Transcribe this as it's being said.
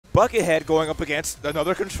Buckethead going up against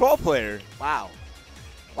another Control player. Wow.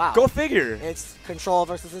 Wow. Go figure. It's Control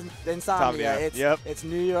versus Insomnia. It's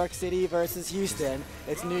New York City versus Houston.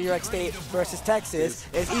 It's New York State versus Texas.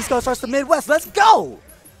 It's East Coast versus the Midwest. Let's go!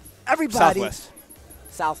 Everybody. Southwest.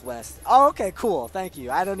 Southwest. Oh, okay, cool. Thank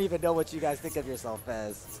you. I don't even know what you guys think of yourself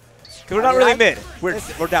as. Because we're not really mid. We're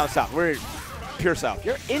down south. We're pure south.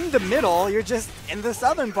 You're in the middle. You're just in the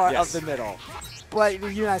southern part Yes. of the middle. But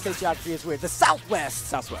the United States geography is weird. The Southwest.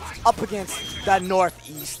 Southwest. Up against the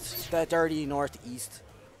Northeast. The dirty Northeast.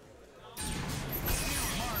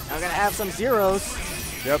 Now we're going to have some zeros.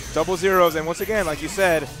 Yep, double zeros. And once again, like you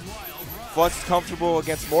said, Flux is comfortable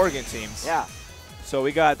against Morgan teams. Yeah. So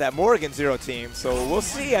we got that Morgan 0 team. So we'll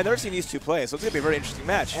see. I've never seen these two play, so it's going to be a very interesting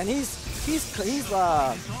match. And he's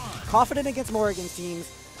confident against Morgan teams.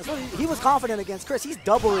 He was confident against Chris. He's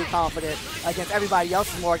doubly confident against everybody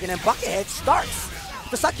else's Morgan. And Buckethead starts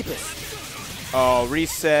the succubus. Oh,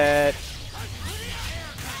 reset.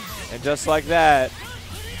 And just like that,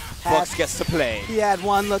 Flux gets to play. He had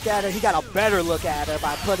one look at her. He got a better look at her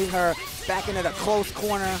by putting her back into the close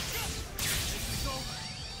corner.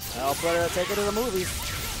 I'll take her to the movies.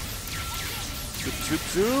 Zoop, zoop,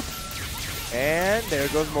 zoop. And there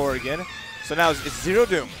goes Morgan. So now it's Zero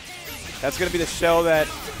Doom. That's going to be the shell that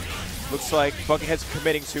looks like Buckethead's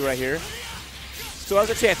committing to right here. Still has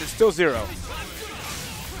a chance. It's still 0.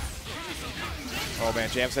 Oh, man.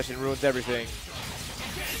 Jam Session ruins everything.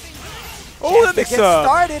 Oh, that mix up.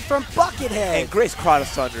 Started from Buckethead. And Grace Crowd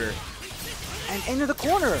asunder. And into the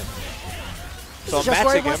corner. So this is just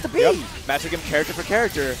where he wants to be. Yep. Matching him character for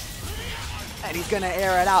character. And he's going to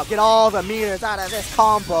air it out. Get all the meters out of this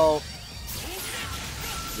combo.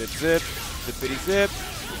 Zip, zip. Zippity zip.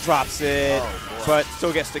 Drops it. Oh, but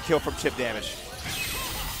still gets the kill from chip damage.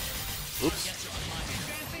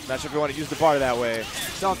 Oops. Not sure if we want to use the bar that way.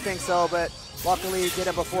 Don't think so, but luckily he did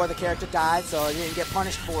it before the character died, so he didn't get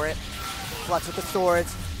punished for it. Flux with the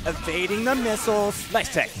swords, evading the missiles.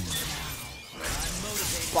 Nice tech.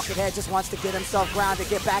 Buckethead just wants to get himself grounded,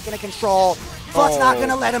 get back into control. Flux not going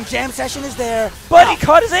to let him. Jam Session is there. But he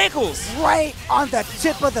caught his ankles. Right on the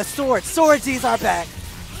tip of the sword. Swordsies are back.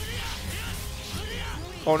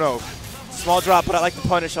 Oh no. Small drop, but I like the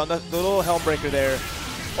punish on the little helm breaker there.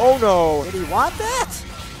 Oh no. Did he want that?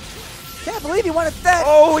 Can't believe he wanted that.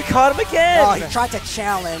 Oh, he caught him again. Oh, he tried to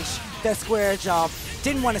challenge the square jump.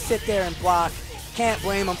 Didn't want to sit there and block. Can't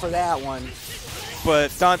blame him for that one.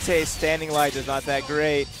 But Dante's standing light is not that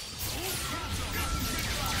great.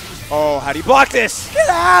 Oh, how do you block this? Get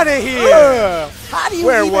out of here! How do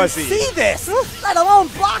you even see this? Let alone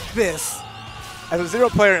block this? As a 0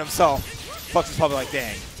 player himself, Flux is probably like,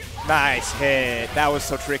 dang, nice hit. That was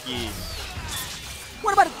so tricky.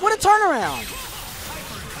 What a turnaround.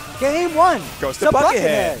 Game 1. Goes to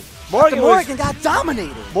Buckethead. Morgan got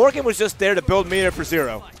dominated. Morgan was just there to build meter for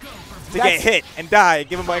 0. To get hit and die and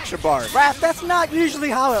give him an extra bar. Raph, that's not usually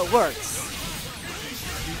how it works.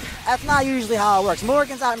 That's not usually how it works.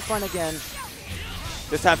 Morgan's out in front again.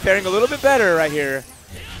 This time faring a little bit better right here.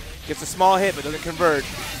 Gets a small hit but doesn't convert.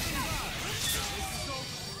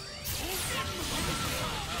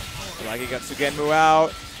 Like he got Sugenmu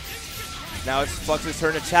out. Now it's Flux's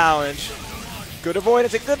turn to challenge. Good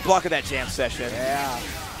avoidance, a good block of that Jam Session. Yeah.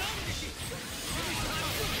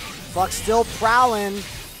 Flux still prowling.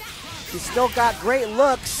 He's still got great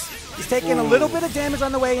looks. He's taking a little bit of damage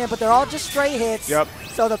on the way in, but they're all just straight hits. Yep.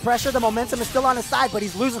 So the pressure, the momentum is still on his side, but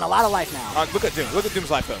he's losing a lot of life now. Look at Doom. Look at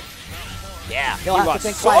Doom's life, though. Yeah, he'll have to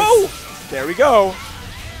think twice. Oh! There we go.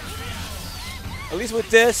 At least with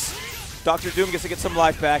this, Dr. Doom gets to get some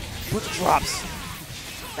life back. Boots drops.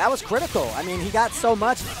 That was critical. I mean, he got so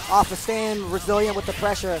much off of staying resilient with the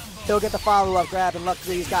pressure. He'll get the follow-up grab, and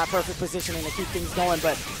luckily he's got perfect positioning to keep things going,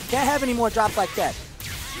 but can't have any more drops like that.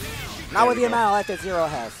 Not with the amount of life that 0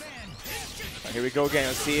 has. Right, here we go again.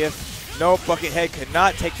 Let's see if... Nope, Buckethead could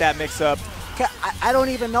not take that mix-up. I don't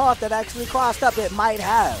even know if that actually crossed up. It might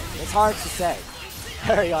have. It's hard to say.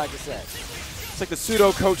 Very hard to say. It's like the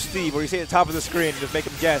pseudo Coach Steve, where you see at the top of the screen and just make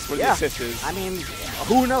him guess where the assist is. I mean,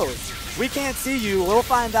 who knows? We can't see you. We'll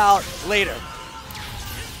find out later.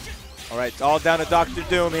 All right, all down to Dr.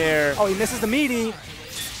 Doom here. Oh, he misses the meaty.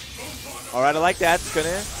 All right, I like that. It's going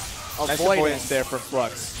to... Nice avoidance there for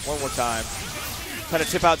Flux. One more time. Trying to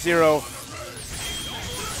tip out 0.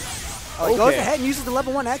 Oh, he goes ahead and uses the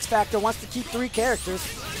level 1 X Factor, wants to keep 3 characters.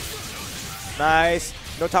 Nice.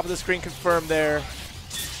 No top of the screen confirmed there.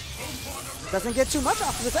 Doesn't get too much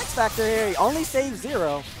off of this X Factor here. He only saves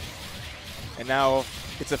 0. And now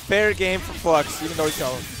it's a fair game for Flux, even though it's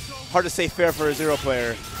hard to say fair for a 0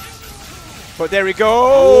 player. But there we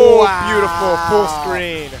go. Wow. Beautiful full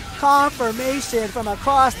screen. Confirmation from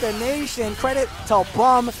across the nation. Credit to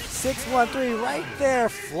Bum613 right there.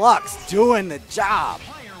 Flux doing the job.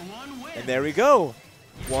 And there we go.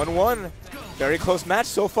 1-1. Very close match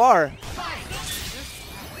so far.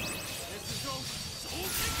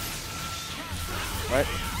 Right.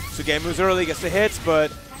 Sugame moves early, gets the hits,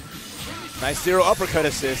 but nice zero uppercut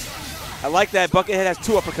assist. I like that Buckethead has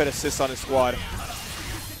 2 uppercut assists on his squad.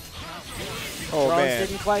 Oh, Drones man.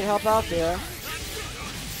 didn't quite help out there.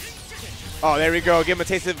 Oh, there we go. Give him a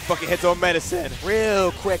taste of Buckethead's own medicine.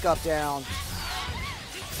 Real quick up down.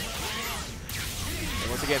 And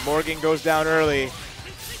once again, Morgan goes down early.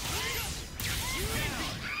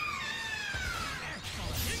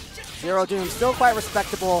 Zero Doom still quite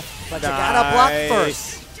respectable, but you gotta block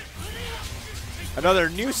first. Another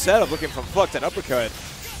new setup looking from Flux, an uppercut.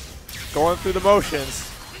 Going through the motions.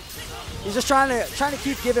 He's just trying to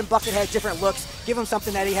keep giving Buckethead different looks, give him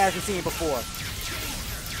something that he hasn't seen before.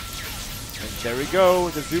 And there we go.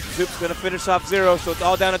 The Zoop Zoop's gonna finish off Zero, so it's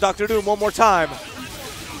all down to Dr. Doom one more time.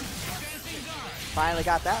 Finally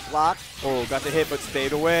got that block. Oh, got the hit, but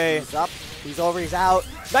stayed away. He's up, he's over, he's out.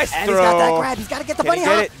 Nice and throw. He's got that grab. He's got to get the bunny Can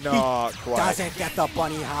he hop. get it? Not he quite. doesn't get the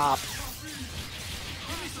bunny hop.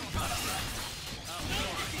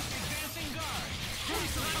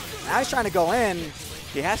 Now he's trying to go in.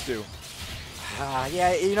 He has to.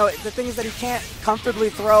 Yeah, you know, the thing is that he can't comfortably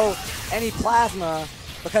throw any plasma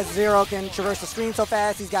because Zero can traverse the screen so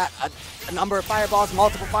fast. He's got a number of fireballs,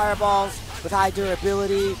 multiple fireballs with high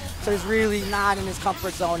durability. So he's really not in his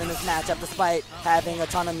comfort zone in this matchup despite having a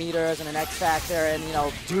ton of meters and an X factor and, you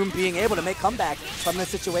know, Doom being able to make comeback from this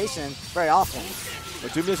situation very often.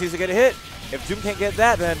 But Doom just needs to get a hit. If Doom can't get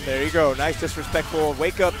that, then there you go. Nice disrespectful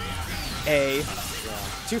wake up A. Yeah.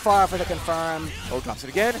 Too far for the confirm. Oh, drops it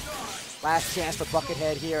again. Last chance for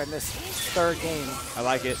Buckethead here in this third game. I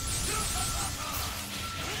like it.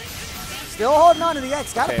 Still holding on to the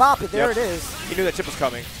X. Gotta Okay. pop it. There Yep. it is. He knew that chip was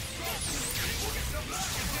coming.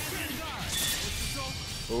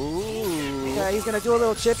 Ooh. Okay, he's gonna do a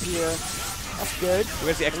little chip here. That's good. We're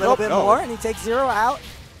gonna see X A little nope, bit no. more, and he takes Zero out.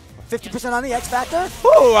 50% on the X Factor.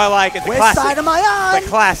 Ooh, I like it. The Which classic. side am I on? The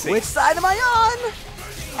classic. Which side am I on?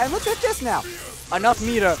 And look at this now. Enough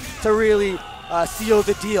meter to really seal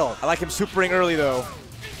the deal. I like him supering early, though.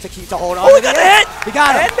 To hold on Oh, to he the got X. the hit! He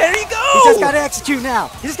got him. And there you go! He just got to execute now.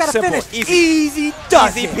 He just got to Simple, finish. easy. Easy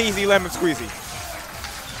does Easy it. peasy lemon squeezy.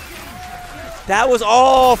 That was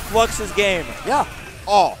all Flux's game. Yeah.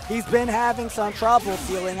 All. He's been having some trouble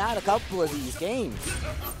feeling out a couple of these games.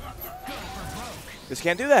 Just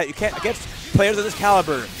can't do that. You can't, against players of this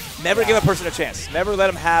caliber, never give a person a chance. Never let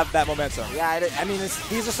them have that momentum. Yeah, I mean,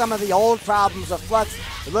 these are some of the old problems of Flux.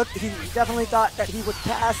 Look, he definitely thought that he would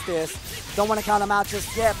pass this. Don't want to count him out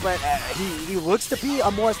just yet, but he looks to be a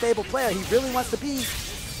more stable player. He really wants to be,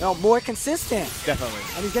 more consistent. Definitely.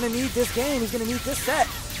 And he's going to need this game. He's going to need this set.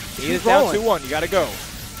 He is down 2-1. You got to go.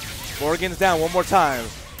 Morgan's down one more time.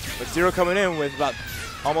 But Zero coming in with about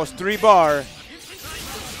almost 3 bar.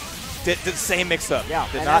 Did the same mix-up. Yeah,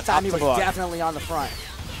 Did and not that time he opt was to block. definitely on the front.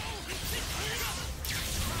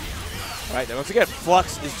 All right, then once again,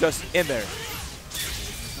 Flux is just in there.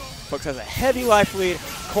 Flux has a heavy life lead,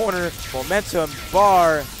 corner, momentum,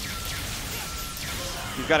 bar.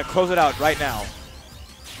 He's got to close it out right now.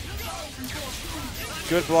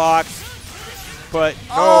 Good blocks, but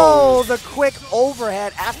no. Oh, the quick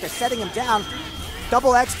overhead after setting him down.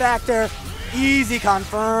 Double X Factor. Easy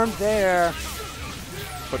confirmed there.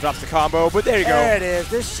 But drops the combo, but there you There go. it is.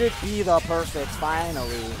 This should be the perfect,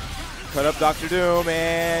 finally. Cut up Dr. Doom,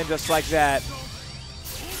 and just like that.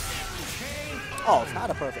 Oh, it's not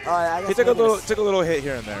a perfect. I guess He took a maybe little hit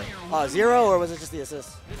here and there. Zero, or was it just the assist?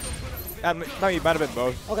 No, he might have been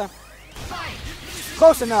both. Okay.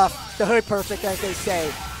 Close enough. The hood perfect, as they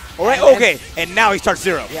say. All right, And- okay, and now he starts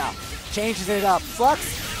Zero. Yeah. Changes it up.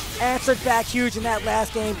 Flux answered back huge in that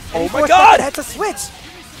last game. And Oh he my forced God! Buckethead to switch.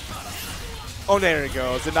 Oh, there he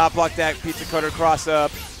goes. Did not block that pizza cutter cross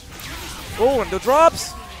up. Oh, and the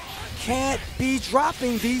drops. Can't be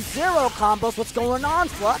dropping these Zero combos. What's going on,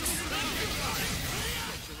 Flux?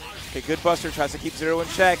 Okay, good buster. Tries to keep Zero in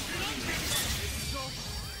check.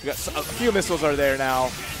 We got a few missiles are there now.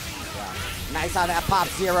 Nice on that pop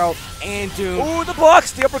Zero and Doom. Ooh, the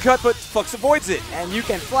blocks. The uppercut, but Flux avoids it. And you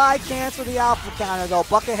can fly cancel the alpha counter, though.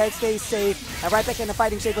 Buckethead stays safe. And right back into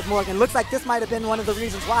fighting shape with Morgan. Looks like this might have been one of the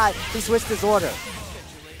reasons why he switched his order.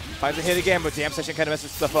 Finds a hit again, but Jam Session kind of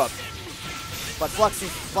messes stuff up. But Flux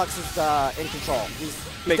is in control. He's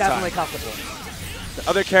Big definitely time. comfortable. The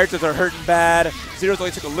other characters are hurting bad. Zero's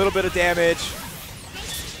only took a little bit of damage.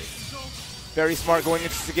 Very smart going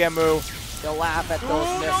into Sugemu. He'll laugh at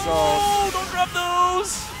those missiles. No, don't drop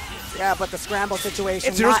those. Yeah, but the scramble situation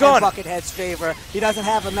It's Zero's not in gone. Buckethead's favor. He doesn't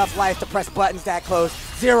have enough life to press buttons that close.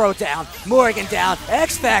 Zero down, Morgan down,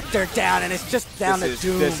 X Factor down, and it's just down to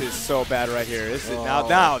Doom. This is so bad right here. This is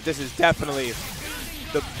now this is definitely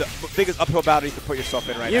the biggest uphill battle you can put yourself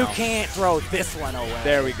in right now. You can't throw this one away.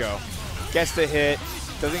 There we go. Gets the hit.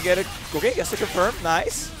 Doesn't get it. Okay, gets to confirm.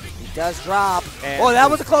 Nice. He does drop. And Oh, that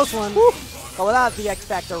was a close one. Woo. But without the X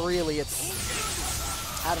Factor, really,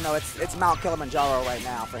 I don't know, it's Mount Kilimanjaro right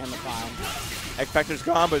now for him to climb. X Factor's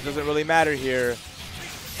gone, but it doesn't really matter here.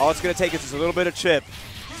 All it's going to take is just a little bit of chip.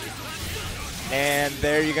 And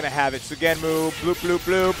there you're going to have it. So again, move, bloop, bloop,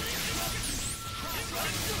 bloop.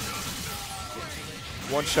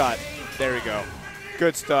 One shot. There we go.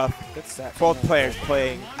 Good stuff. Good set. Both players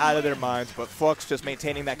playing out of their minds, but Flux just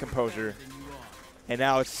maintaining that composure. And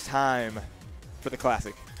now it's time for the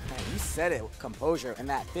classic. Man, he said it with composure in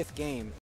that 5th game.